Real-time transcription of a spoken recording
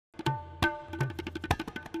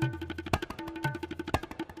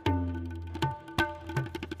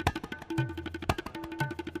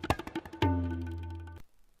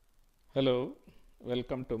Hello,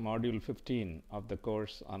 welcome to Module 15 of the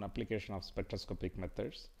course on application of spectroscopic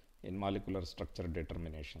methods in molecular structure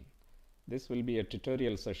determination. This will be a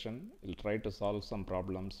tutorial session. We'll try to solve some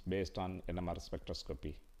problems based on NMR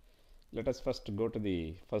spectroscopy. Let us first go to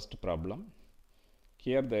the first problem.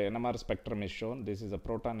 Here the NMR spectrum is shown. This is a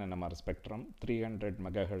proton NMR spectrum, 300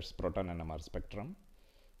 MHz proton NMR spectrum.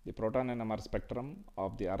 The proton NMR spectrum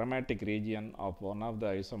of the aromatic region of one of the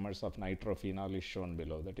isomers of nitrophenol is shown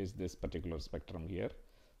below. That is this particular spectrum here.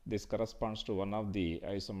 This corresponds to one of the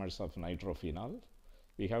isomers of nitrophenol.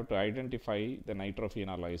 We have to identify the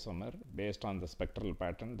nitrophenol isomer based on the spectral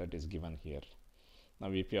pattern that is given here.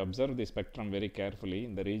 Now if you observe the spectrum very carefully,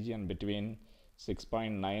 in the region between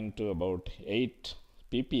 6.9 to about 8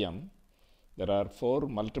 ppm, there are 4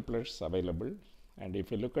 multiplets available, and if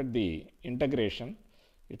you look at the integration,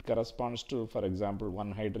 it corresponds to, for example,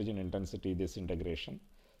 1 hydrogen intensity, this integration.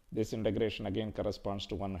 This integration again corresponds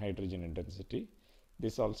to 1 hydrogen intensity.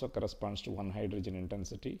 This also corresponds to 1 hydrogen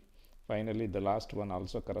intensity. Finally, the last one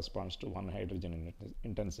also corresponds to 1 hydrogen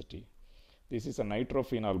intensity. This is a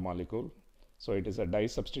nitrophenol molecule, so it is a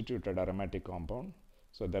disubstituted aromatic compound.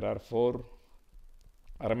 So there are 4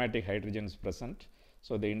 aromatic hydrogens present.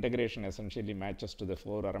 So the integration essentially matches to the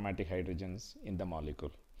 4 aromatic hydrogens in the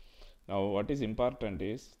molecule. Now what is important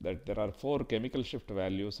is that there are 4 chemical shift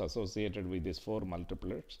values associated with these 4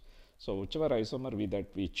 multiplets. So whichever isomer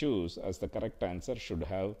we choose as the correct answer should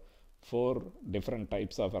have 4 different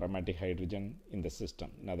types of aromatic hydrogen in the system.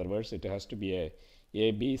 In other words, it has to be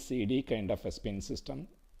a B, C, D kind of a spin system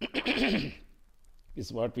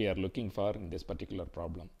is what we are looking for in this particular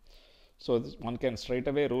problem. So one can straight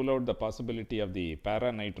away rule out the possibility of the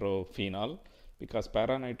para-nitrophenol, because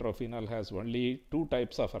para-nitrophenol has only 2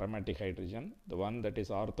 types of aromatic hydrogen, the one that is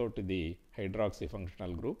ortho to the hydroxy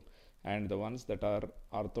functional group and the ones that are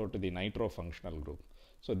ortho to the nitro functional group.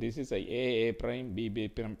 So this is a AA prime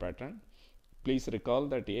BB prime pattern. Please recall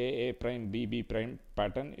that AA prime BB prime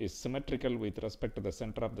pattern is symmetrical with respect to the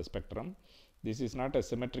center of the spectrum. This is not a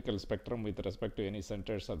symmetrical spectrum with respect to any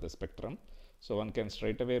centers of the spectrum. So one can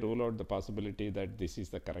straight away rule out the possibility that this is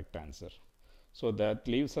the correct answer. So that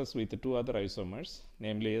leaves us with 2 other isomers,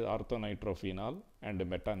 namely orthonitrophenol and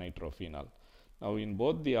metanitrophenol. Now in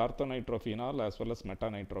both the orthonitrophenol as well as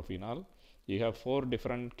metanitrophenol, you have 4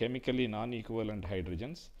 different chemically non-equivalent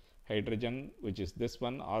hydrogens. Hydrogen, which is this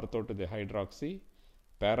one, ortho to the hydroxy,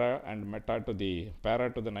 para and meta to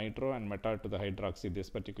the nitro and meta to the hydroxy, this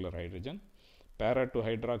particular hydrogen, para to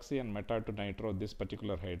hydroxy and meta to nitro, this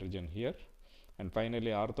particular hydrogen here. And finally,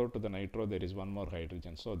 ortho to the nitro, there is one more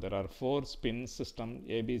hydrogen. So there are 4 spin system,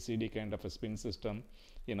 A, B, C, D kind of a spin system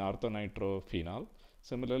in orthonitrophenol.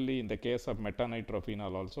 Similarly, in the case of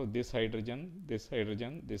metanitrophenol also, this hydrogen, this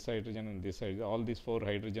hydrogen, this hydrogen, and this hydrogen, all these 4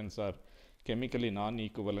 hydrogens are chemically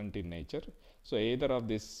non-equivalent in nature. So either of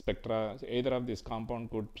this compound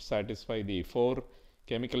could satisfy the 4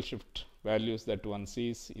 chemical shift values that one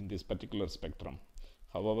sees in this particular spectrum.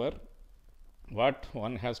 However, what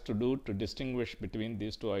one has to do to distinguish between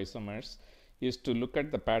these 2 isomers is to look at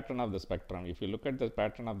the pattern of the spectrum. If you look at the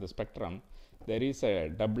pattern of the spectrum, there is a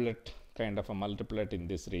doublet kind of a multiplet in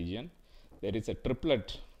this region. There is a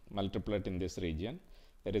triplet multiplet in this region.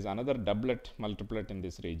 There is another doublet multiplet in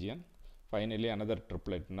this region. Finally, another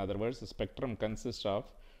triplet. In other words, the spectrum consists of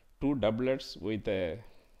 2 doublets with a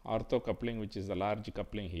ortho coupling, which is a large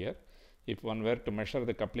coupling here. If one were to measure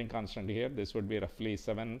the coupling constant here, this would be roughly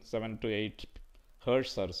 7 to 8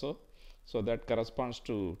 hertz or so. So that corresponds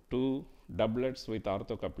to 2 doublets with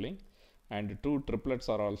ortho coupling, and 2 triplets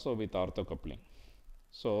are also with ortho coupling.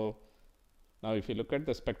 So now if you look at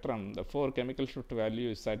the spectrum, the 4 chemical shift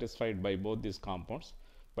value is satisfied by both these compounds,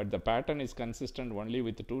 but the pattern is consistent only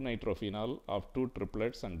with 2 nitrophenol of 2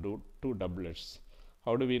 triplets and 2 doublets.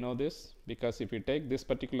 How do we know this? Because if you take this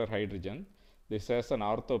particular hydrogen, this has an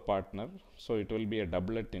ortho partner, so it will be a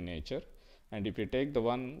doublet in nature. And if you take the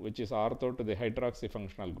one which is ortho to the hydroxy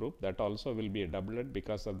functional group, that also will be a doublet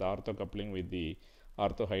because of the ortho coupling with the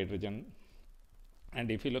ortho hydrogen.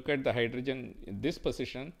 And if you look at the hydrogen in this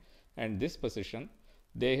position and this position,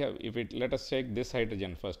 they have, let us take this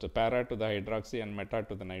hydrogen first, para to the hydroxy and meta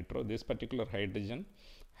to the nitro. This particular hydrogen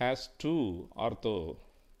has 2 ortho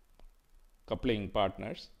coupling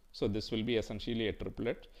partners, so this will be essentially a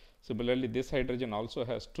triplet. Similarly, this hydrogen also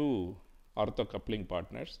has 2 ortho coupling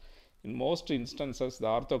partners. In most instances, the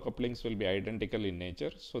ortho couplings will be identical in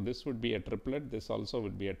nature. So this would be a triplet. This also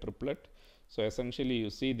would be a triplet. So essentially, you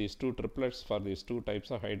see these 2 triplets for these 2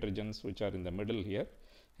 types of hydrogens which are in the middle here,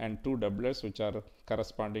 and 2 doublets which are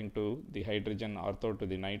corresponding to the hydrogen ortho to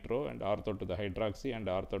the nitro and ortho to the hydroxy and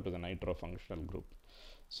ortho to the nitro functional group.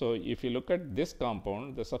 So if you look at this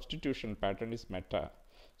compound, the substitution pattern is meta.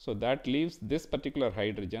 So that leaves this particular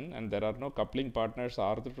hydrogen, and there are no coupling partners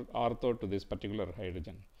ortho to this particular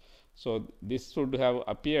hydrogen. So this should have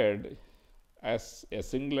appeared as a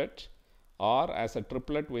singlet or as a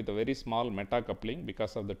triplet with a very small meta coupling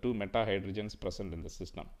because of the two meta hydrogens present in the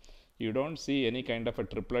system. You don't see any kind of a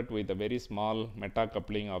triplet with a very small meta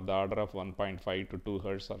coupling of the order of 1.5 to 2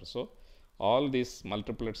 Hertz or so. All these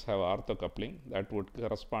multiplets have ortho coupling that would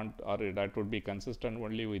correspond, or that would be consistent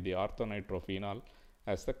only with the orthonitrophenol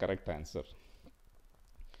as the correct answer.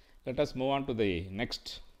 Let us move on to the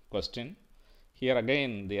next question. Here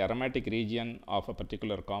again the aromatic region of a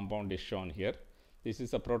particular compound is shown here. This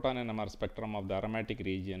is a proton NMR spectrum of the aromatic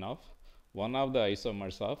region of one of the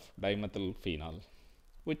isomers of dimethylphenol.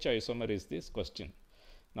 Which isomer is this question?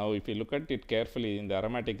 Now if you look at it carefully, in the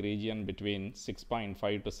aromatic region between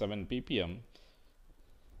 6.5 to 7 ppm,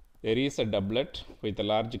 there is a doublet with a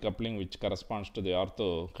large coupling which corresponds to the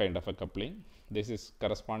ortho kind of a coupling. This is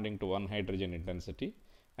corresponding to 1 hydrogen intensity,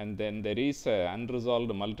 and then there is a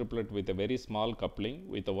unresolved multiplet with a very small coupling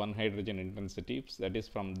with a 1 hydrogen intensity, that is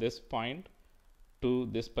from this point to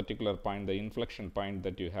this particular point, the inflection point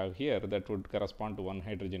that you have here, that would correspond to 1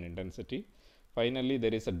 hydrogen intensity. Finally,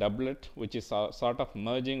 there is a doublet which is sort of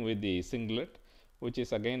merging with the singlet, which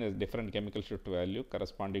is again a different chemical shift value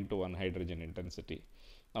corresponding to 1 hydrogen intensity.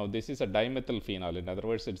 Now this is a dimethylphenol, in other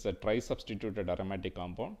words it is a tri-substituted aromatic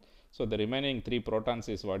compound. So the remaining 3 protons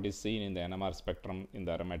is what is seen in the NMR spectrum in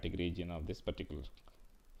the aromatic region of this particular.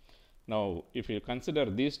 Now if you consider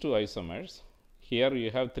these two isomers, here you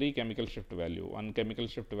have 3 chemical shift value, 1 chemical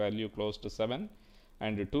shift value close to 7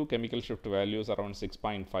 and 2 chemical shift values around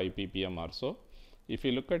 6.5 ppm or so. If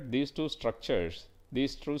you look at these two structures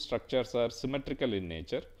are symmetrical in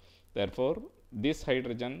nature. Therefore this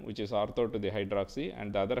hydrogen which is ortho to the hydroxy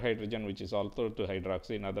and the other hydrogen which is ortho to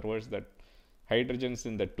hydroxy, in other words that hydrogens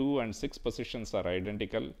in the 2 and 6 positions are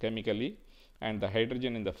identical chemically, and the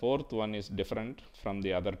hydrogen in the 4th one is different from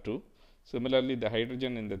the other two. Similarly, the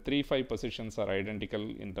hydrogen in the 3-5 positions are identical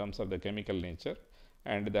in terms of the chemical nature,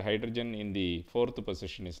 and the hydrogen in the 4th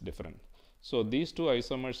position is different. So these two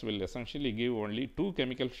isomers will essentially give only 2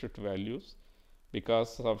 chemical shift values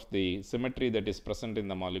because of the symmetry that is present in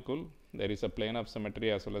the molecule. There is a plane of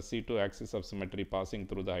symmetry as well as C2 axis of symmetry passing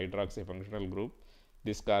through the hydroxy functional group,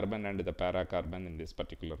 this carbon and the para carbon in this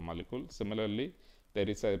particular molecule. Similarly, there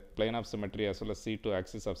is a plane of symmetry as well as C2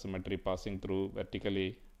 axis of symmetry passing through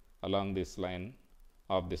vertically along this line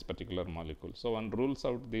of this particular molecule. So one rules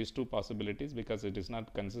out these two possibilities because it is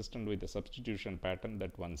not consistent with the substitution pattern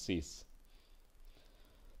that one sees.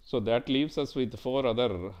 So that leaves us with 4 other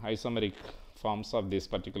isomeric forms of this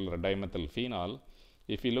particular dimethylphenol.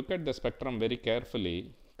 If you look at the spectrum very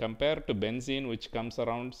carefully, compared to benzene which comes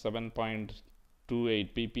around 7.28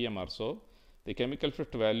 ppm or so, the chemical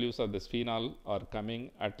shift values of this phenol are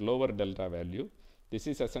coming at lower delta value. This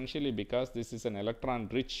is essentially because this is an electron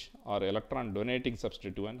rich or electron donating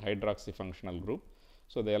substituent hydroxy functional group.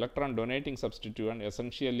 So the electron donating substituent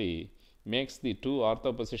essentially makes the 2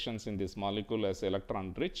 ortho positions in this molecule as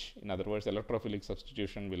electron rich. In other words, electrophilic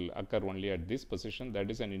substitution will occur only at this position. That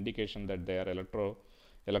is an indication that they are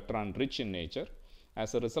electron rich in nature.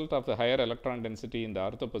 As a result of the higher electron density in the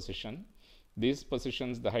ortho position, these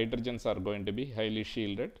positions, the hydrogens are going to be highly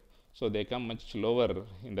shielded. So they come much lower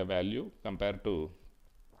in the value compared to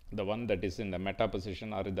the one that is in the meta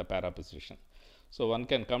position or in the para position. So one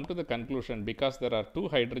can come to the conclusion, because there are 2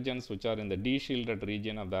 hydrogens which are in the de-shielded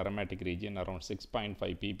region of the aromatic region around 6.5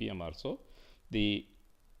 ppm or so, the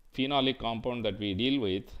phenolic compound that we deal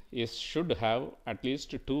with should have at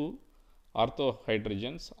least 2 ortho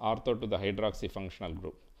hydrogens ortho to the hydroxy functional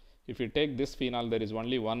group. If you take this phenol, there is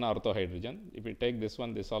only 1 ortho hydrogen. If you take this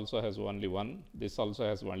one, this also has only 1, this also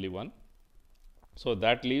has only 1. So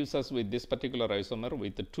that leaves us with this particular isomer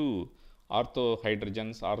with 2 ortho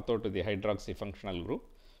hydrogens ortho to the hydroxy functional group.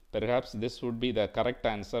 Perhaps this would be the correct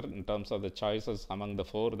answer in terms of the choices among the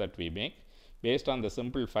 4 that we make, based on the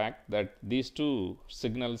simple fact that these 2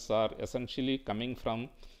 signals are essentially coming from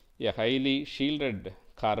a highly shielded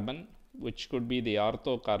carbon, which could be the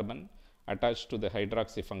ortho carbon attached to the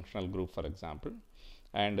hydroxy functional group, for example.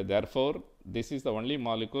 And therefore, this is the only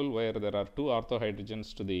molecule where there are 2 ortho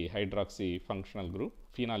hydrogens to the hydroxy functional group,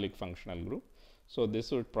 phenolic functional group. So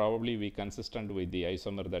this would probably be consistent with the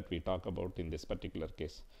isomer that we talk about in this particular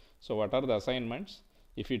case. So what are the assignments?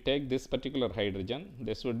 If you take this particular hydrogen,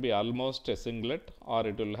 this would be almost a singlet, or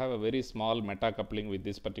it will have a very small meta coupling with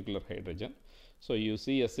this particular hydrogen. So you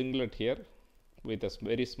see a singlet here with a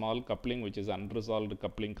very small coupling, which is unresolved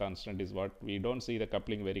coupling constant is what we don't see the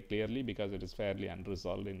coupling very clearly because it is fairly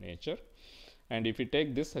unresolved in nature. And if you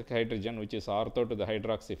take this hydrogen, which is ortho to the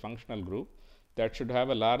hydroxy functional group, that should have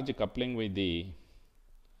a large coupling with the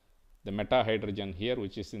meta hydrogen here,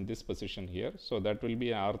 which is in this position here. So that will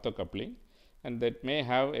be an ortho coupling, and that may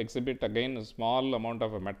have exhibit again a small amount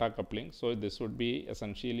of a meta coupling. So this would be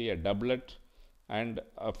essentially a doublet and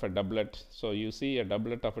of a doublet. So you see a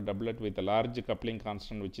doublet of a doublet with a large coupling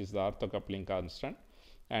constant, which is the ortho coupling constant,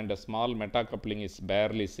 and a small meta coupling is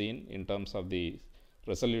barely seen in terms of the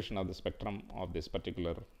resolution of the spectrum of this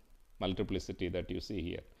particular multiplicity that you see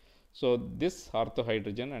here. So this ortho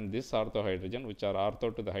hydrogen and this ortho hydrogen, which are ortho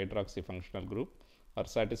to the hydroxy functional group, are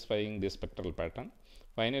satisfying this spectral pattern.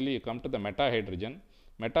 Finally, you come to the meta hydrogen.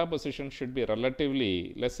 Meta position should be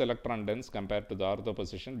relatively less electron dense compared to the ortho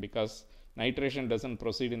position, because nitration doesn't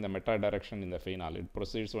proceed in the meta direction in the phenol. It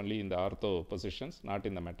proceeds only in the ortho positions, not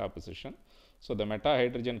in the meta position. So the meta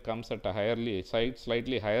hydrogen comes at a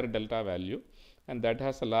slightly higher delta value, and that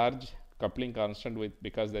has a large coupling constant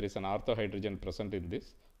because there is an ortho hydrogen present in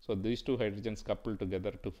this. So these two hydrogens couple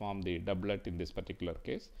together to form the doublet in this particular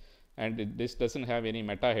case. And this doesn't have any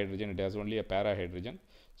meta hydrogen, it has only a para hydrogen.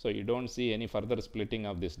 So you don't see any further splitting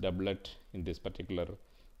of this doublet in this particular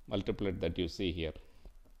multiplet that you see here.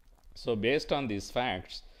 So based on these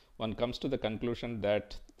facts, one comes to the conclusion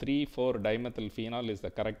that 3,4-dimethyl phenol is the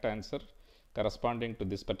correct answer corresponding to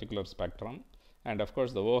this particular spectrum. And of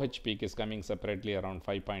course, the OH peak is coming separately around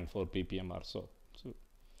 5.4 ppm or so.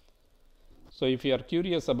 So if you are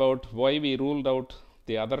curious about why we ruled out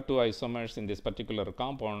the other two isomers in this particular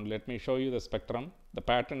compound, let me show you the spectrum. The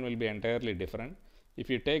pattern will be entirely different. If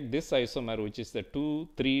you take this isomer, which is the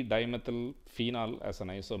 2,3-dimethyl phenol as an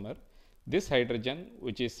isomer, this hydrogen,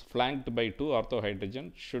 which is flanked by two ortho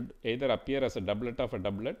hydrogen, should either appear as a doublet of a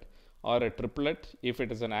doublet or a triplet if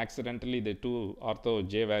it is an accidentally the two ortho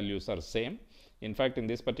J values are same. In fact, in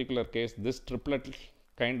this particular case, this triplet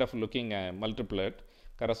kind of looking multiplet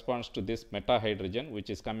corresponds to this meta hydrogen, which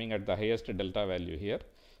is coming at the highest delta value here.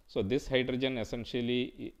 So this hydrogen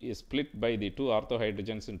essentially is split by the two ortho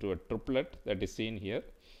hydrogens into a triplet that is seen here,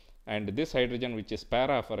 and this hydrogen, which is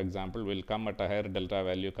para, for example, will come at a higher delta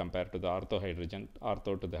value compared to the ortho hydrogen,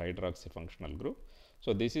 ortho to the hydroxy functional group.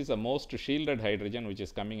 So this is a most shielded hydrogen, which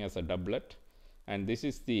is coming as a doublet, and this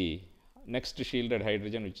is the next shielded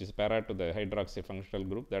hydrogen, which is para to the hydroxy functional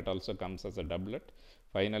group, that also comes as a doublet.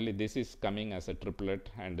 Finally, this is coming as a triplet,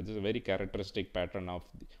 and this is a very characteristic pattern of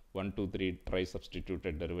 1, 2, 3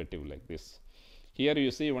 tri-substituted derivative like this. Here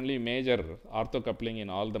you see only major ortho coupling in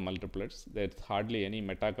all the multiplets. There's hardly any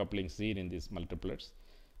meta coupling seen in these multiplets.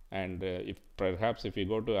 And if you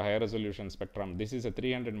go to a higher resolution spectrum, this is a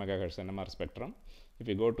 300 MHz NMR spectrum. If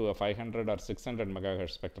you go to a 500 or 600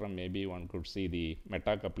 MHz spectrum, maybe one could see the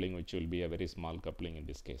meta coupling, which will be a very small coupling in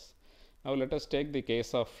this case. Now let us take the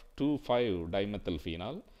case of 2,5-dimethyl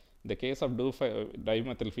phenol. In the case of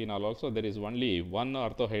 2,5-dimethyl phenol also, there is only one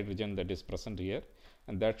ortho hydrogen that is present here,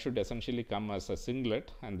 and that should essentially come as a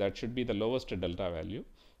singlet, and that should be the lowest delta value.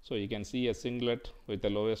 So you can see a singlet with the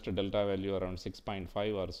lowest delta value around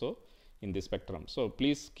 6.5 or so in the spectrum. So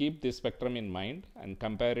please keep this spectrum in mind and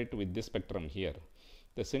compare it with this spectrum here.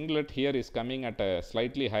 The singlet here is coming at a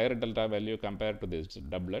slightly higher delta value compared to this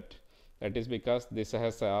doublet. That is because this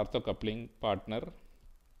has an ortho coupling partner.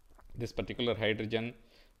 This particular hydrogen,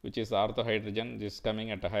 which is ortho hydrogen, is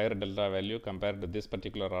coming at a higher delta value compared to this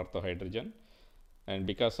particular ortho hydrogen. And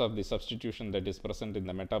because of the substitution that is present in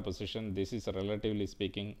the meta position, this is relatively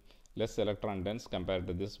speaking less electron dense compared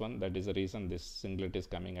to this one. That is the reason this singlet is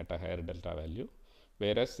coming at a higher delta value.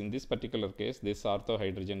 Whereas in this particular case, this ortho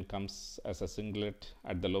hydrogen comes as a singlet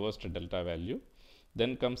at the lowest delta value.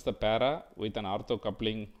 Then comes the para with an ortho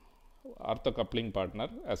coupling partner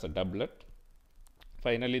as a doublet.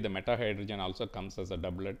 Finally, the meta hydrogen also comes as a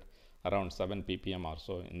doublet around 7 ppm or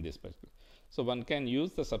so in this particular. So one can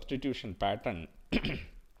use the substitution pattern.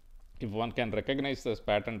 If one can recognize this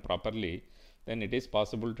pattern properly, then it is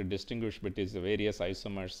possible to distinguish between the various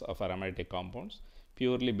isomers of aromatic compounds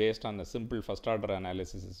purely based on the simple first order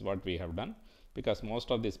analysis is what we have done, because most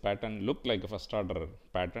of this pattern look like a first order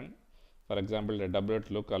pattern. For example, the doublet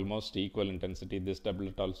look almost equal intensity. This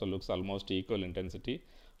doublet also looks almost equal intensity.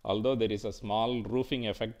 Although there is a small roofing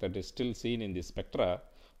effect that is still seen in the spectra,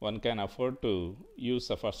 one can afford to use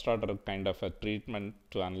a first order kind of a treatment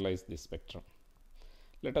to analyze this spectrum.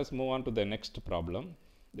 Let us move on to the next problem.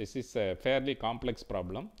 This is a fairly complex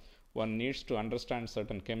problem. One needs to understand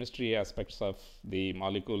certain chemistry aspects of the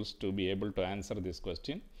molecules to be able to answer this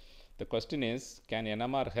question. The question is, can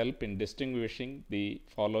NMR help in distinguishing the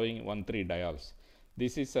following 1,3 diols?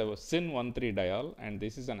 This is a syn-1,3 diol and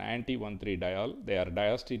this is an anti-1,3 diol. They are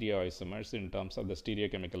diastereoisomers in terms of the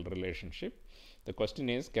stereochemical relationship. The question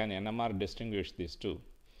is, can NMR distinguish these two?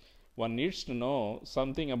 One needs to know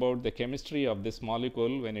something about the chemistry of this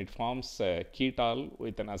molecule when it forms a ketol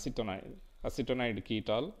with an acetonide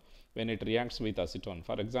ketol when it reacts with acetone.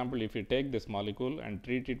 For example, if you take this molecule and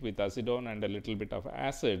treat it with acetone and a little bit of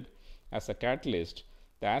acid as a catalyst,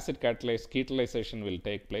 the acid catalyzed ketolization will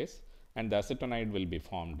take place and the acetonide will be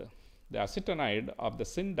formed. The acetonide of the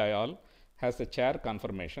syn diol has a chair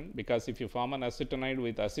conformation, because if you form an acetonide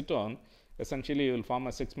with acetone, essentially you will form a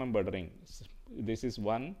 6-membered ring. This is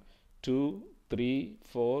 1, 2, 3,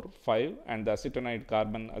 4, 5 and the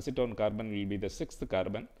acetone carbon will be the 6th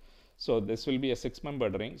carbon. So this will be a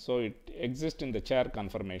 6-membered ring. So it exists in the chair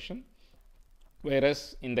conformation.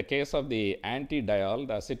 Whereas in the case of the anti-diol,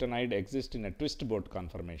 the acetonide exists in a twist boat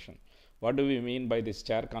conformation. What do we mean by this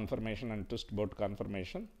chair conformation and twist boat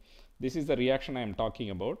conformation? This is the reaction I am talking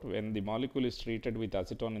about. When the molecule is treated with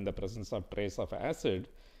acetone in the presence of trace of acid,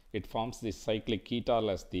 it forms this cyclic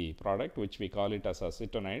ketol as the product, which we call it as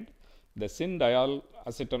acetonide. The syn-diol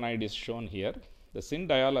acetonide is shown here. The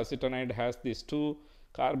syn-diol acetonide has these two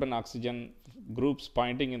carbon-oxygen groups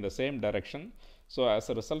pointing in the same direction. So as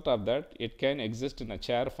a result of that, it can exist in a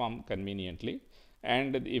chair form conveniently.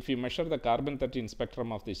 And if you measure the carbon-13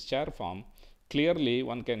 spectrum of this chair form, clearly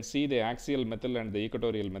one can see the axial methyl and the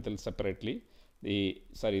equatorial methyl separately.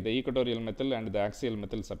 The equatorial methyl and the axial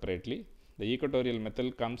methyl separately. The equatorial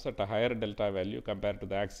methyl comes at a higher delta value compared to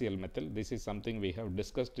the axial methyl. This is something we have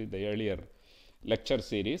discussed in the earlier lecture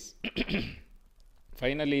series.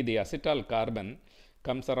 Finally, the acetyl carbon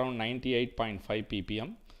comes around 98.5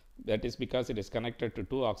 ppm. That is because it is connected to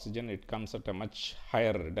 2 oxygen. It comes at a much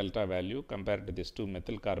higher delta value compared to these 2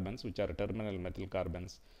 methyl carbons, which are terminal methyl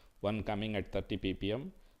carbons, one coming at 30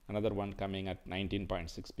 ppm, another one coming at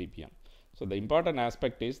 19.6 ppm. So the important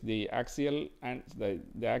aspect is the axial and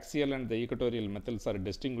the equatorial methyls are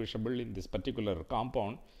distinguishable in this particular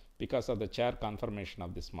compound because of the chair conformation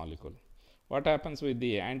of this molecule. What happens with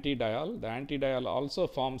the anti-diol? The anti-diol also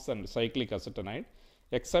forms a cyclic acetonide,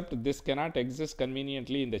 except this cannot exist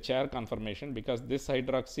conveniently in the chair conformation because this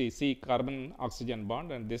hydroxy C carbon oxygen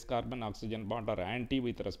bond and this carbon oxygen bond are anti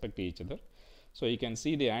with respect to each other. So you can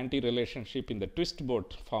see the anti relationship in the twist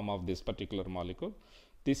boat form of this particular molecule.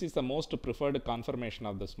 This is the most preferred conformation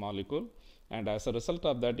of this molecule, and as a result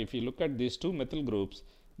of that, if you look at these two methyl groups,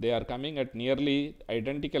 they are coming at nearly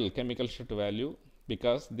identical chemical shift value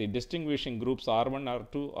because the distinguishing groups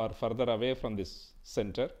R1, R2 are further away from this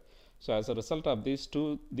center. So as a result of these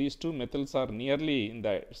two methyls are nearly in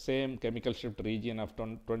the same chemical shift region of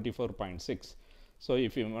 24.6. So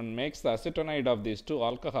if one makes the acetonide of these two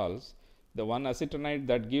alcohols, the one acetonide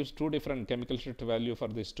that gives two different chemical shift value for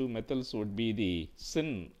these two methyls would be the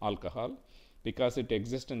syn alcohol, because it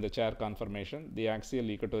exists in the chair conformation. The axial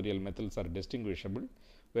equatorial methyls are distinguishable,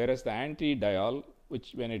 whereas the anti-diol,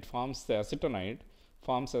 which when it forms the acetonide,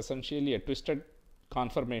 forms essentially a twisted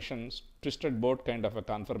conformation, twisted boat kind of a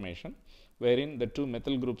conformation, wherein the two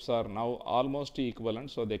methyl groups are now almost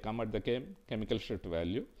equivalent, so they come at the chemical shift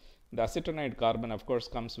value. The acetonide carbon, of course,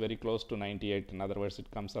 comes very close to 98. In other words, it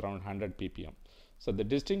comes around 100 ppm. So the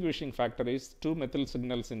distinguishing factor is two methyl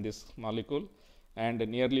signals in this molecule and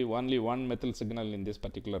nearly only one methyl signal in this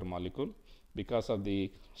particular molecule because of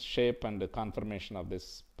the shape and the conformation of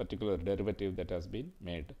this particular derivative that has been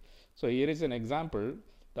made. So here is an example.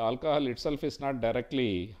 The alcohol itself is not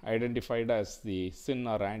directly identified as the syn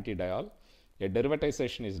or anti-diol. A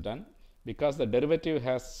derivatization is done. Because the derivative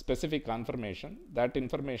has specific conformation, that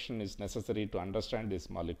information is necessary to understand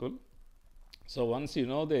this molecule. So once you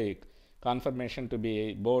know the conformation to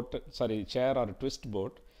be a chair or a twist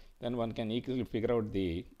boat, then one can easily figure out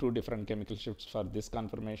the two different chemical shifts for this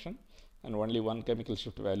conformation and only one chemical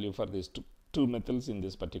shift value for these two methyls in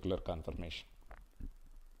this particular conformation.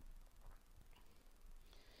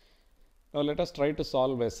 Now let us try to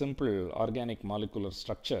solve a simple organic molecular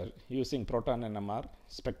structure using proton NMR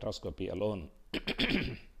spectroscopy alone.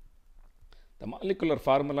 The molecular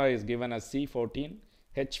formula is given as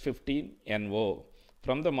C14H15NO.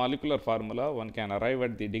 From the molecular formula, one can arrive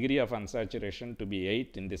at the degree of unsaturation to be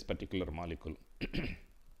 8 in this particular molecule.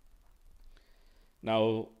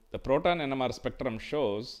 Now, the proton NMR spectrum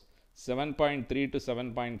shows 7.3 to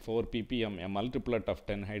 7.4 ppm, a multiplet of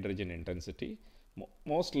 10 hydrogen intensity.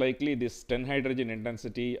 Most likely this 10 hydrogen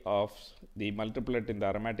intensity of the multiplet in the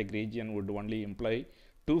aromatic region would only imply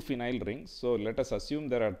 2 phenyl rings. So let us assume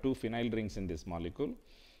there are 2 phenyl rings in this molecule.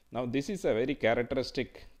 Now this is a very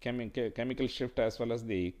characteristic chemical shift as well as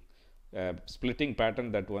the splitting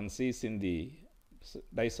pattern that one sees in the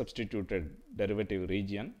disubstituted derivative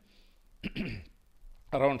region.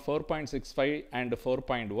 Around 4.65 and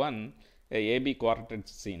 4.1, a AB quartet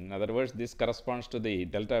is seen. In other words, this corresponds to the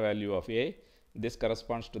delta value of A, this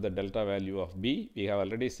corresponds to the delta value of B. We have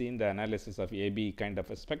already seen the analysis of AB kind of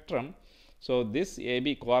a spectrum. So this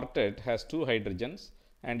AB quartet has two hydrogens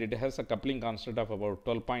and it has a coupling constant of about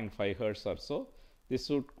 12.5 Hertz or so. This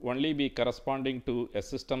would only be corresponding to a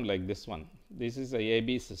system like this one. This is a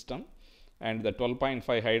AB system, and the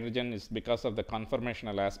 12.5 hydrogen is because of the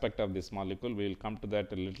conformational aspect of this molecule. We will come to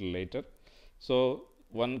that a little later. So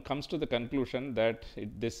one comes to the conclusion that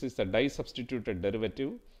this is a disubstituted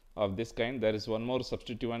derivative of this kind. There is one more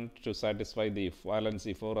substituent to satisfy the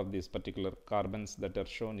valency 4 of these particular carbons that are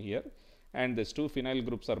shown here, and these two phenyl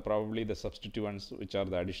groups are probably the substituents, which are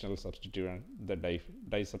the additional substituent, the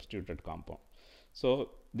disubstituted compound. So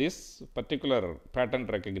this particular pattern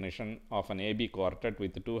recognition of an AB quartet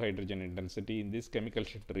with 2 hydrogen intensity in this chemical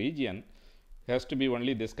shift region has to be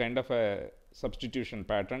only this kind of a substitution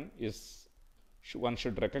pattern. One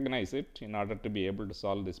should recognize it in order to be able to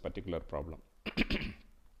solve this particular problem.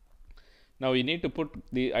 Now we need to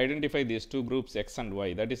identify these two groups X and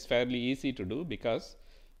Y. That is fairly easy to do because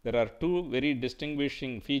there are two very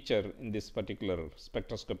distinguishing features in this particular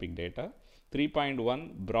spectroscopic data.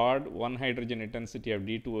 3.1 broad 1 hydrogen intensity of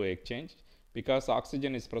D2O exchange. Because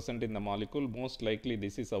oxygen is present in the molecule, most likely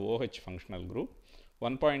this is a OH functional group.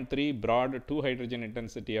 1.3 broad 2 hydrogen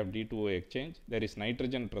intensity of D2O exchange. There is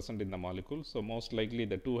nitrogen present in the molecule, so most likely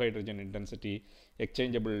the 2 hydrogen intensity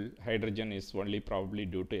exchangeable hydrogen is only probably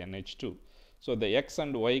due to NH2. So the X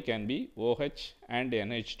and Y can be OH and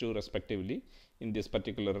NH2 respectively in this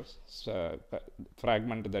particular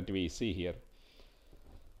fragment that we see here.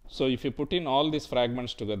 So if you put in all these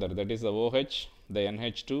fragments together, that is the OH, the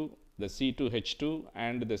NH2, the C2H2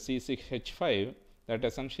 and the C6H5, that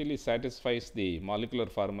essentially satisfies the molecular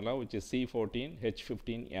formula, which is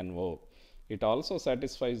C14H15NO. It also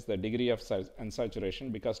satisfies the degree of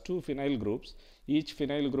unsaturation because two phenyl groups, each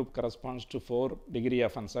phenyl group corresponds to 4 degree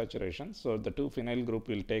of unsaturation. So the two phenyl group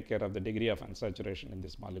will take care of the degree of unsaturation in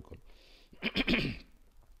this molecule.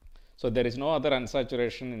 So there is no other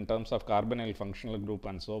unsaturation in terms of carbonyl functional group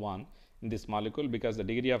and so on in this molecule because the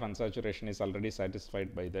degree of unsaturation is already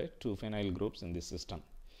satisfied by the two phenyl groups in this system.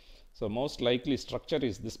 So most likely structure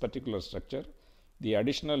is this particular structure. The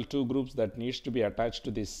additional two groups that needs to be attached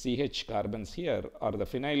to these CH carbons here are the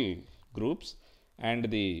phenyl groups, and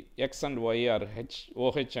the X and Y are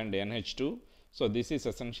OH and NH2. So this is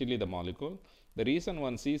essentially the molecule. The reason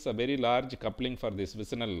one sees a very large coupling for this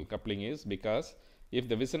vicinal coupling is because if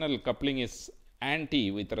the vicinal coupling is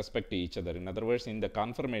anti with respect to each other, in other words, in the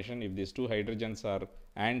conformation, if these two hydrogens are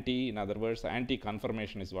anti, in other words,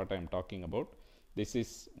 anti-conformation is what I am talking about. This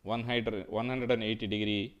is 180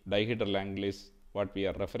 degree dihedral angle is what we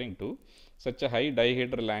are referring to. Such a high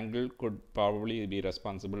dihedral angle could probably be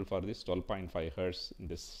responsible for this 12.5 Hertz in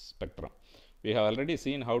this spectrum. We have already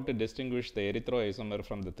seen how to distinguish the erythroisomer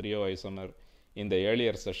from the threoisomer in the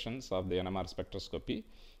earlier sessions of the NMR spectroscopy.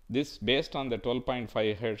 This, based on the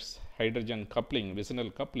 12.5 Hertz hydrogen coupling,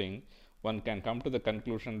 vicinal coupling, one can come to the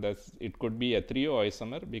conclusion that it could be a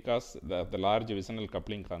threoisomer because the large vicinal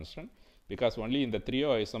coupling constant, because only in the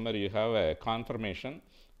threoisomer you have a conformation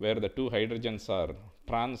where the two hydrogens are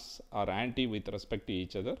trans or anti with respect to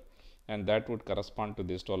each other, and that would correspond to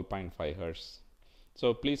this 12.5 Hertz.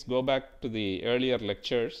 So please go back to the earlier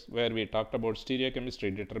lectures where we talked about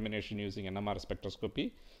stereochemistry determination using NMR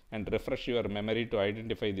spectroscopy and refresh your memory to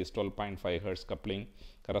identify this 12.5 Hertz coupling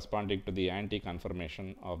corresponding to the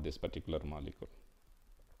anti-conformation of this particular molecule.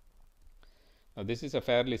 Now this is a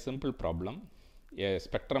fairly simple problem. A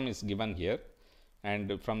spectrum is given here,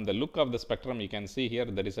 and from the look of the spectrum you can see here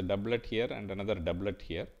there is a doublet here and another doublet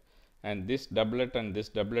here, and this doublet and this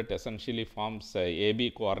doublet essentially forms a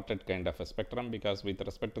AB quartet kind of a spectrum because with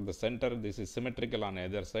respect to the center this is symmetrical on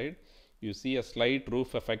either side. You see a slight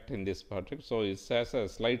roof effect in this project, so it has a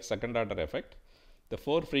slight second order effect. The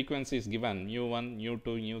 4 frequencies given, mu1, mu2,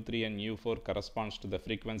 mu3 and mu4 corresponds to the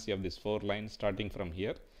frequency of these 4 lines starting from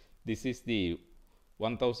here. This is the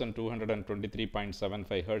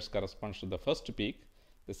 1223.75 Hertz corresponds to the first peak.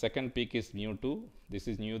 The second peak is mu2, this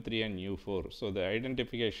is mu3 and mu4. So the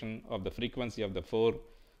identification of the frequency of the 4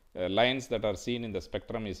 lines that are seen in the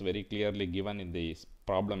spectrum is very clearly given in the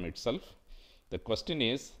problem itself. The question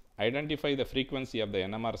is, identify the frequency of the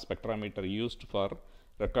NMR spectrometer used for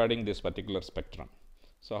recording this particular spectrum.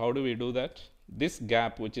 So how do we do that? This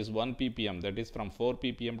gap, which is 1 ppm, that is from 4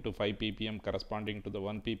 ppm to 5 ppm corresponding to the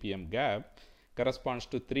 1 ppm gap, corresponds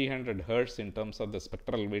to 300 Hertz in terms of the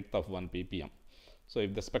spectral width of 1 ppm. So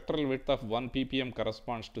if the spectral width of 1 ppm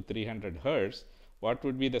corresponds to 300 Hertz, what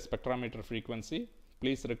would be the spectrometer frequency?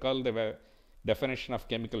 Please recall the definition of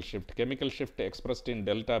chemical shift. Chemical shift expressed in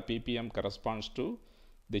delta ppm corresponds to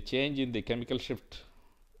the change in the chemical shift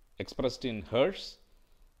expressed in Hertz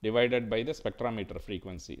divided by the spectrometer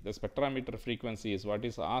frequency. The spectrometer frequency is what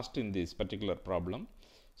is asked in this particular problem.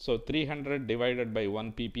 So 300 divided by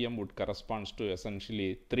 1 ppm would correspond to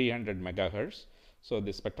essentially 300 megahertz. So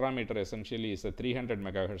the spectrometer essentially is a 300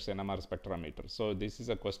 megahertz NMR spectrometer. So this is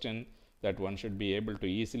a question that one should be able to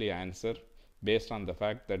easily answer based on the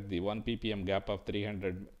fact that the 1 ppm gap of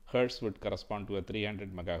 300 hertz would correspond to a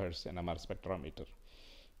 300 megahertz NMR spectrometer.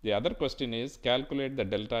 The other question is calculate the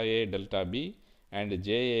delta A, delta B and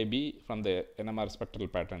JAB from the NMR spectral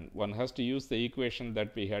pattern. One has to use the equation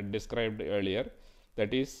that we had described earlier,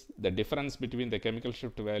 that is the difference between the chemical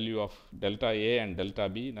shift value of delta A and delta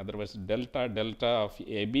B. In other words, delta of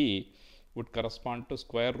AB would correspond to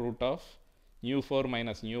square root of nu 4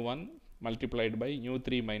 minus nu 1 multiplied by nu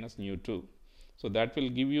 3 minus nu 2. So that will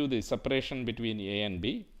give you the separation between A and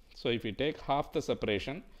B. So if you take half the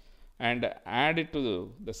separation and add it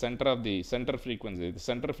to the center of the center frequency. The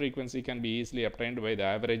center frequency can be easily obtained by the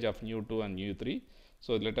average of nu 2 and nu 3.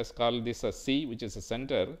 So let us call this a C, which is a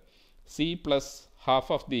center. C plus half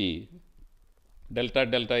of the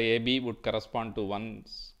delta AB would correspond to one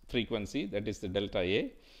frequency, that is the delta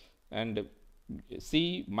A, and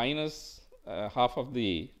C minus half of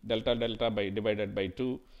the delta divided by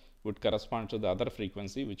 2 would correspond to the other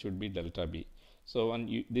frequency, which would be delta B. So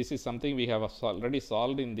this is something we have already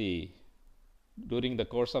solved during the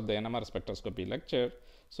course of the NMR spectroscopy lecture.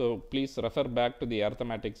 So please refer back to the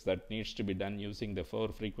arithmetics that needs to be done using the 4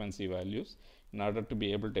 frequency values in order to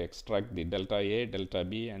be able to extract the delta A, delta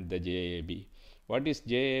B and the JAB. What is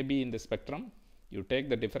JAB in the spectrum? You take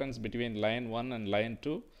the difference between line 1 and line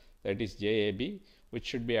 2, that is JAB, which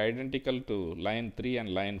should be identical to line 3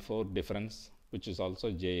 and line 4 difference, which is also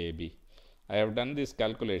JAB. I have done this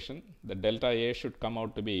calculation. The delta A should come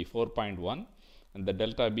out to be 4.1 and the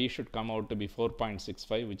delta B should come out to be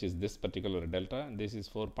 4.65, which is this particular delta, and this is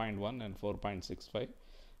 4.1 and 4.65,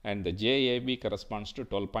 and the JAB corresponds to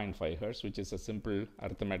 12.5 hertz, which is a simple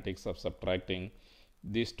arithmetics of subtracting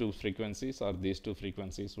these two frequencies, or these two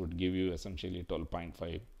frequencies would give you essentially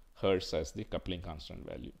 12.5 hertz as the coupling constant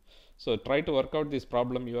value. So try to work out this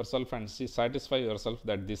problem yourself and satisfy yourself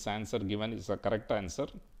that this answer given is a correct answer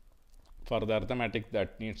for the arithmetic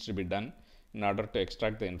that needs to be done in order to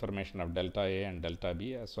extract the information of delta A and delta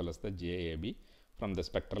B as well as the JAB from the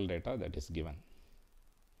spectral data that is given.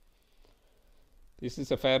 This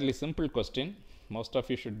is a fairly simple question. Most of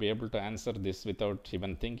you should be able to answer this without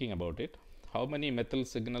even thinking about it. How many methyl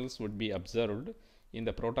signals would be observed in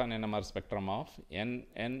the proton NMR spectrum of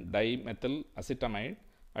N-dimethyl acetamide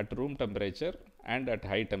at room temperature and at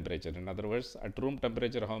high temperature? In other words, at room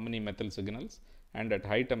temperature how many methyl signals, and at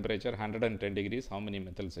high temperature 110 degrees how many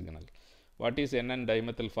methyl signals? What is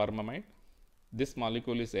N-dimethyl formamide? This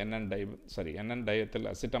molecule is N-diethyl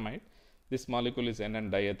acetamide. This molecule is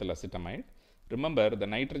N-diethyl acetamide. Remember, the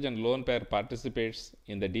nitrogen lone pair participates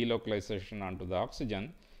in the delocalization onto the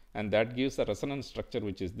oxygen, and that gives a resonance structure,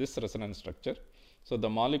 which is this resonance structure. So the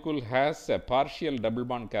molecule has a partial double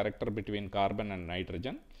bond character between carbon and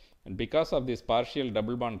nitrogen, and because of this partial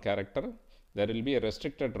double bond character, there will be a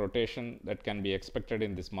restricted rotation that can be expected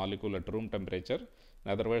in this molecule at room temperature.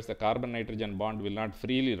 In other words, the carbon-nitrogen bond will not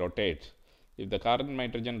freely rotate. If the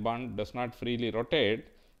carbon-nitrogen bond does not freely rotate,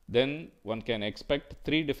 then one can expect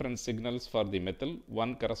 3 different signals for the methyl,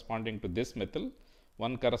 one corresponding to this methyl,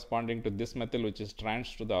 one corresponding to this methyl which is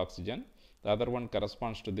trans to the oxygen, the other one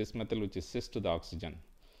corresponds to this methyl which is cis to the oxygen.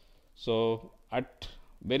 So at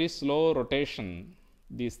very slow rotation,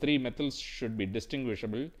 these 3 methyls should be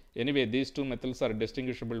distinguishable. Anyway, these 2 methyls are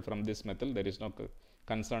distinguishable from this methyl. There is no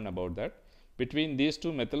concern about that. Between these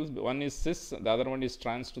 2 methyls, one is cis, the other one is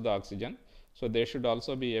trans to the oxygen. So they should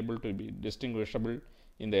also be able to be distinguishable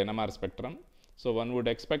in the NMR spectrum. So one would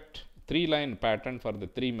expect 3-line pattern for the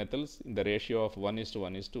 3 methyls in the ratio of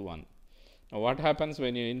 1:1:1. Now what happens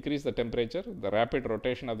when you increase the temperature? The rapid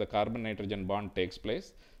rotation of the carbon-nitrogen bond takes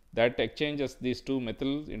place. That exchanges these 2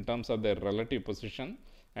 methyls in terms of their relative position,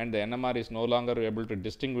 and the NMR is no longer able to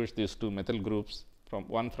distinguish these 2 methyl groups from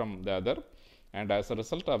one from the other. And as a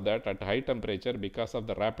result of that, at high temperature, because of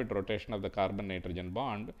the rapid rotation of the carbon-nitrogen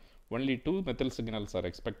bond, only 2 methyl signals are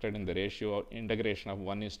expected in the ratio of integration of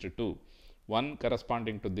 1:2, 1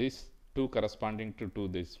 corresponding to this, 2 corresponding to 2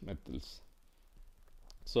 these methyls.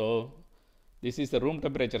 So this is the room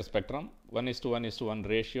temperature spectrum, 1:1:1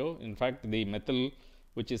 ratio. In fact, the methyl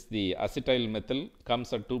which is the acetyl methyl,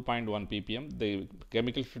 comes at 2.1 ppm. The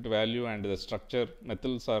chemical fit value and the structure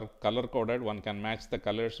methyls are color coded. One can match the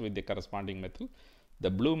colors with the corresponding methyl. The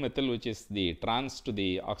blue methyl, which is the trans to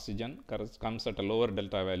the oxygen, comes at a lower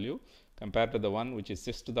delta value compared to the one which is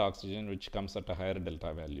cis to the oxygen, which comes at a higher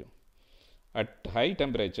delta value. At high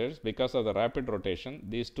temperatures, because of the rapid rotation,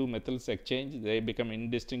 these two methyls exchange, they become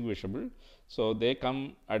indistinguishable. So they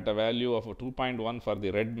come at a value of 2.1 for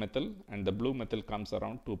the red methyl, and the blue methyl comes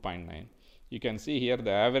around 2.9. You can see here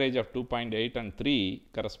the average of 2.8 and 3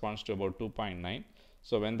 corresponds to about 2.9.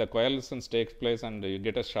 So when the coalescence takes place and you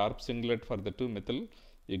get a sharp singlet for the two methyl,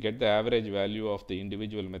 you get the average value of the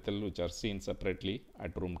individual methyl, which are seen separately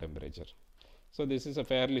at room temperature. So this is a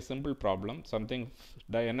fairly simple problem. Something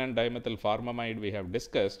NN dimethyl formamide we have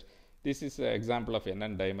discussed. This is an example of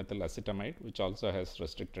NN dimethyl acetamide, which also has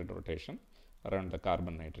restricted rotation around the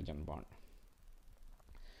carbon nitrogen bond.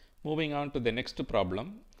 Moving on to the next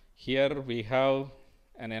problem. Here we have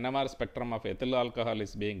an NMR spectrum of ethyl alcohol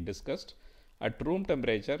is being discussed. At room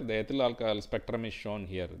temperature, the ethyl alcohol spectrum is shown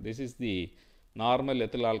here. This is the normal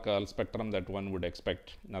ethyl alcohol spectrum that one would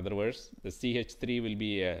expect. In other words, the CH3 will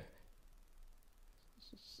be a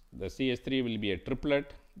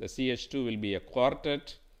triplet, the CH2 will be a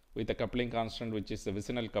quartet with a coupling constant which is the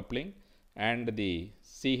vicinal coupling, and the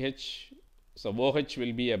OH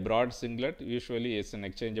will be a broad singlet, usually is an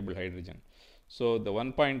exchangeable hydrogen. So the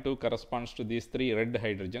 1.2 corresponds to these three red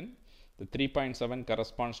hydrogen, the 3.7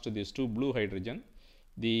 corresponds to these two blue hydrogen,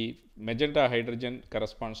 the magenta hydrogen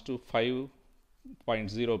corresponds to 5.0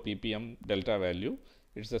 ppm delta value.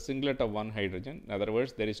 It's a singlet of one hydrogen. In other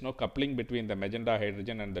words, there is no coupling between the magenta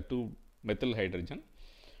hydrogen and the two methyl hydrogen.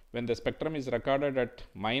 When the spectrum is recorded at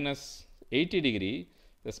minus 80 degree,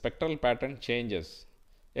 the spectral pattern changes.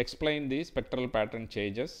 Explain the spectral pattern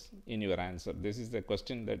changes in your answer. This is the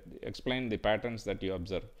question that explain the patterns that you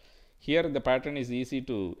observe. Here the pattern is easy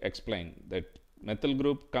to explain. That methyl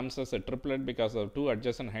group comes as a triplet because of two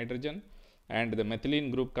adjacent hydrogen, and the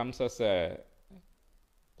methylene group comes as a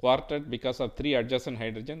quartet because of three adjacent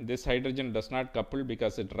hydrogen. This hydrogen does not couple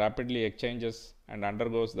because it rapidly exchanges and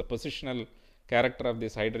undergoes the positional character of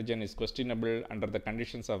this hydrogen is questionable under the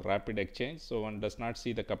conditions of rapid exchange. So one does not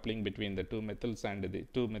see the coupling between the two methyls and the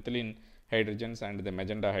two methylene hydrogens and the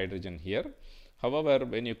magenta hydrogen here. However,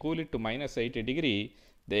 when you cool it to minus 80 degree,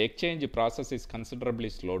 the exchange process is considerably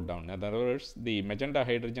slowed down. In other words, the magenta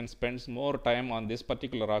hydrogen spends more time on this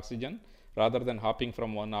particular oxygen rather than hopping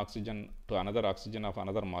from one oxygen to another oxygen of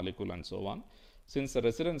another molecule and so on. Since the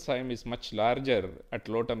residence time is much larger at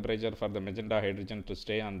low temperature for the magenta hydrogen to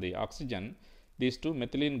stay on the oxygen, these two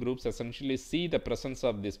methylene groups essentially see the presence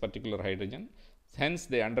of this particular hydrogen. Hence,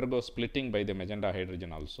 they undergo splitting by the magenta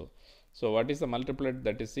hydrogen also. So what is the multiplet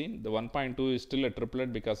that is seen? The 1.2 is still a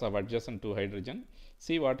triplet because of adjacent two hydrogen.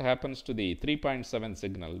 See what happens to the 3.7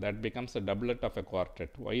 signal. That becomes a doublet of a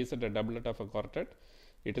quartet. Why is it a doublet of a quartet?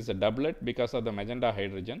 It is a doublet because of the magenta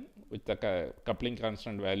hydrogen with the coupling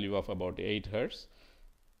constant value of about 8 Hertz,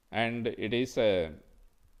 and it is a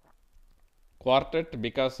quartet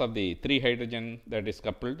because of the three hydrogen that is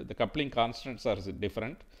coupled. The coupling constants are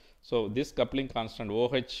different. So this coupling constant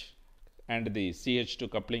OH and the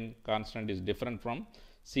CH2 coupling constant is different from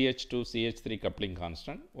CH2 CH3 coupling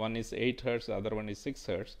constant. One is 8 Hertz, the other one is 6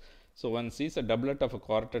 Hertz. So one sees a doublet of a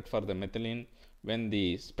quartet for the methylene when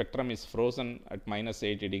the spectrum is frozen at minus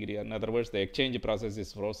 80 degree. In other words, the exchange process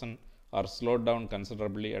is frozen or slowed down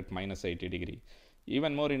considerably at minus 80 degree.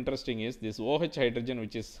 Even more interesting is this OH hydrogen,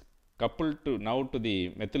 which is coupled to now to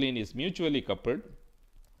the methylene, is mutually coupled.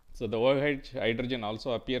 So the OH hydrogen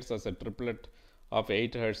also appears as a triplet of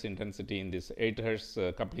 8 Hertz intensity in this 8 Hertz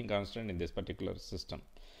coupling constant in this particular system.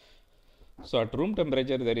 So at room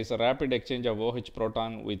temperature, there is a rapid exchange of OH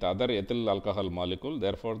proton with other ethyl alcohol molecule.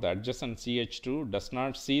 Therefore, the adjacent CH2 does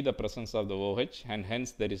not see the presence of the OH, and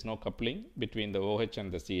hence there is no coupling between the OH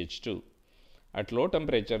and the CH2. At low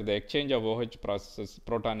temperature, the exchange of OH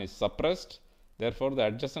proton is suppressed. Therefore, the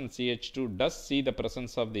adjacent CH2 does see the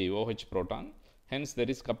presence of the OH proton. Hence, there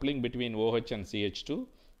is coupling between OH and CH2.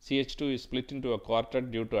 CH2 is split into a quartet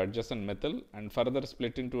due to adjacent methyl and further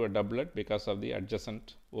split into a doublet because of the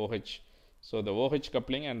adjacent OH. So the OH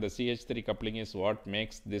coupling and the CH3 coupling is what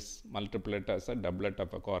makes this multiplet as a doublet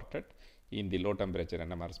of a quartet in the low temperature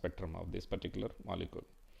NMR spectrum of this particular molecule.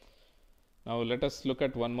 Now let us look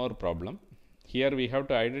at one more problem. Here we have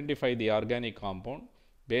to identify the organic compound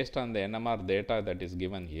based on the NMR data that is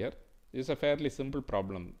given here. This is a fairly simple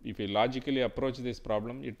problem. If you logically approach this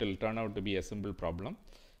problem, it will turn out to be a simple problem.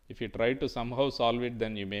 If you try to somehow solve it,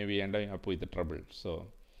 then you may be ending up with the trouble. So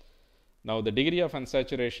Now, the degree of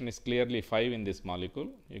unsaturation is clearly 5 in this molecule.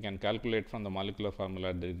 You can calculate from the molecular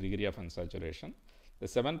formula the degree of unsaturation. The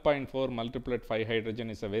 7.4 multiplied 5 hydrogen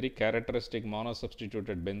is a very characteristic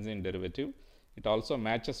monosubstituted benzene derivative. It also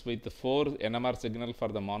matches with the 4 NMR signal for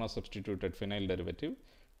the monosubstituted phenyl derivative,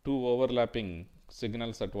 2 overlapping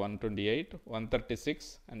signals at 128,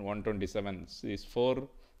 136 and 127. So these 4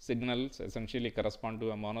 signals essentially correspond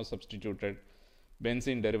to a monosubstituted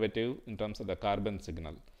benzene derivative in terms of the carbon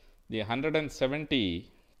signal. The 170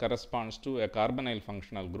 corresponds to a carbonyl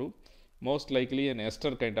functional group, most likely an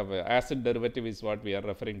ester kind of acid derivative is what we are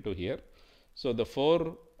referring to here. So the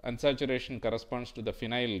 4 unsaturation corresponds to the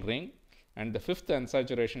phenyl ring, and the 5th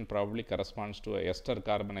unsaturation probably corresponds to a ester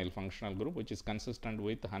carbonyl functional group, which is consistent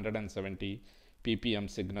with 170 ppm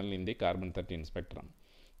signal in the carbon 13 spectrum.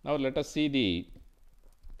 Now let us see the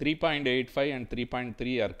 3.85 and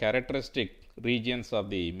 3.3 are characteristic regions of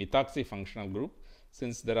the methoxy functional group.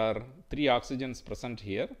 Since there are 3 oxygens present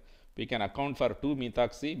here, we can account for 2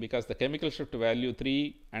 methoxy because the chemical shift value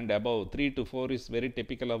 3 and above, 3 to 4 is very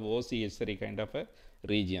typical of OCH3 kind of a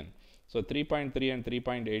region. So 3.3 and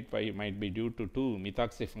 3.85 might be due to 2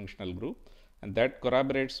 methoxy functional group, and that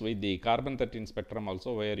corroborates with the carbon 13 spectrum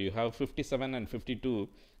also, where you have 57 and 52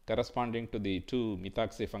 corresponding to the 2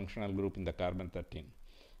 methoxy functional group in the carbon 13.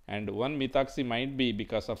 And 1 methoxy might be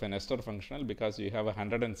because of an ester functional, because you have a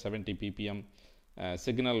 170 ppm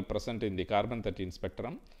signal present in the carbon 13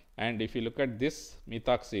 spectrum. And if you look at this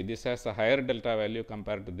methoxy, this has a higher delta value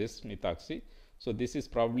compared to this methoxy. So this is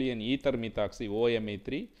probably an ether methoxy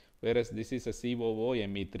OMe3, whereas this is a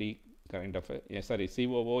COOMe3 kind of a,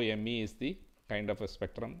 COOMe is the kind of a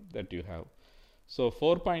spectrum that you have. So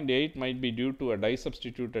 4.8 might be due to a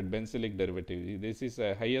disubstituted benzylic derivative. This is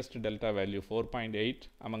a highest delta value 4.8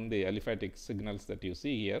 among the aliphatic signals that you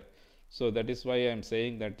see here. So that is why I am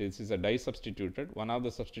saying that this is a disubstituted. One of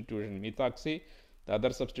the substitution methoxy, the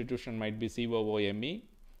other substitution might be COOMe,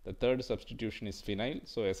 the third substitution is phenyl.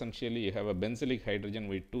 So essentially you have a benzylic hydrogen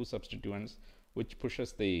with 2 substituents, which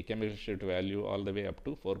pushes the chemical shift value all the way up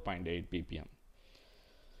to 4.8 ppm.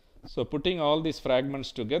 So putting all these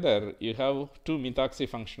fragments together, you have 2 methoxy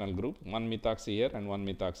functional group, 1 methoxy here and 1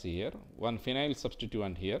 methoxy here, 1 phenyl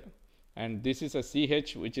substituent here, and this is a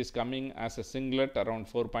CH which is coming as a singlet around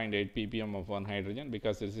 4.8 ppm of 1 hydrogen,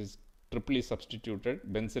 because this is triply substituted.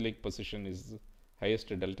 Benzylic position is highest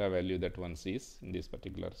delta value that one sees in this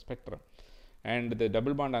particular spectrum. And the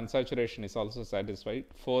double bond unsaturation is also satisfied,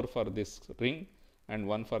 4 for this ring and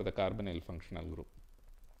 1 for the carbonyl functional group.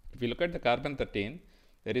 If you look at the carbon 13,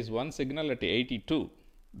 there is one signal at 82.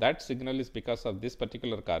 That signal is because of this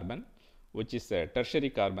particular carbon, which is a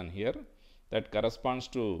tertiary carbon here, that corresponds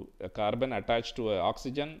to a carbon attached to an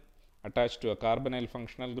oxygen, attached to a carbonyl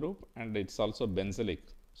functional group, and it's also benzylic.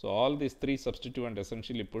 So all these 3 substituents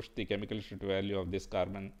essentially push the chemical shift value of this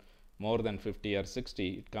carbon more than 50 or 60.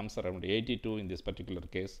 It comes around 82 in this particular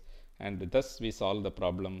case, and thus we solve the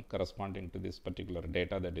problem corresponding to this particular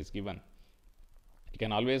data that is given. You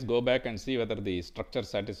can always go back and see whether the structure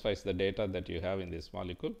satisfies the data that you have in this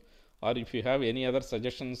molecule, or if you have any other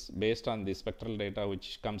suggestions based on the spectral data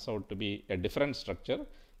which comes out to be a different structure,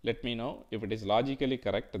 let me know. If it is logically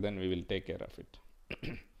correct, then we will take care of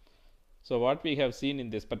it. So what we have seen in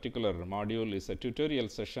this particular module is a tutorial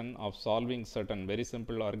session of solving certain very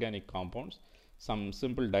simple organic compounds, some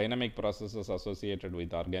simple dynamic processes associated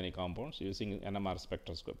with organic compounds using NMR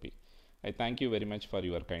spectroscopy. I thank you very much for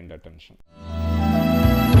your kind attention.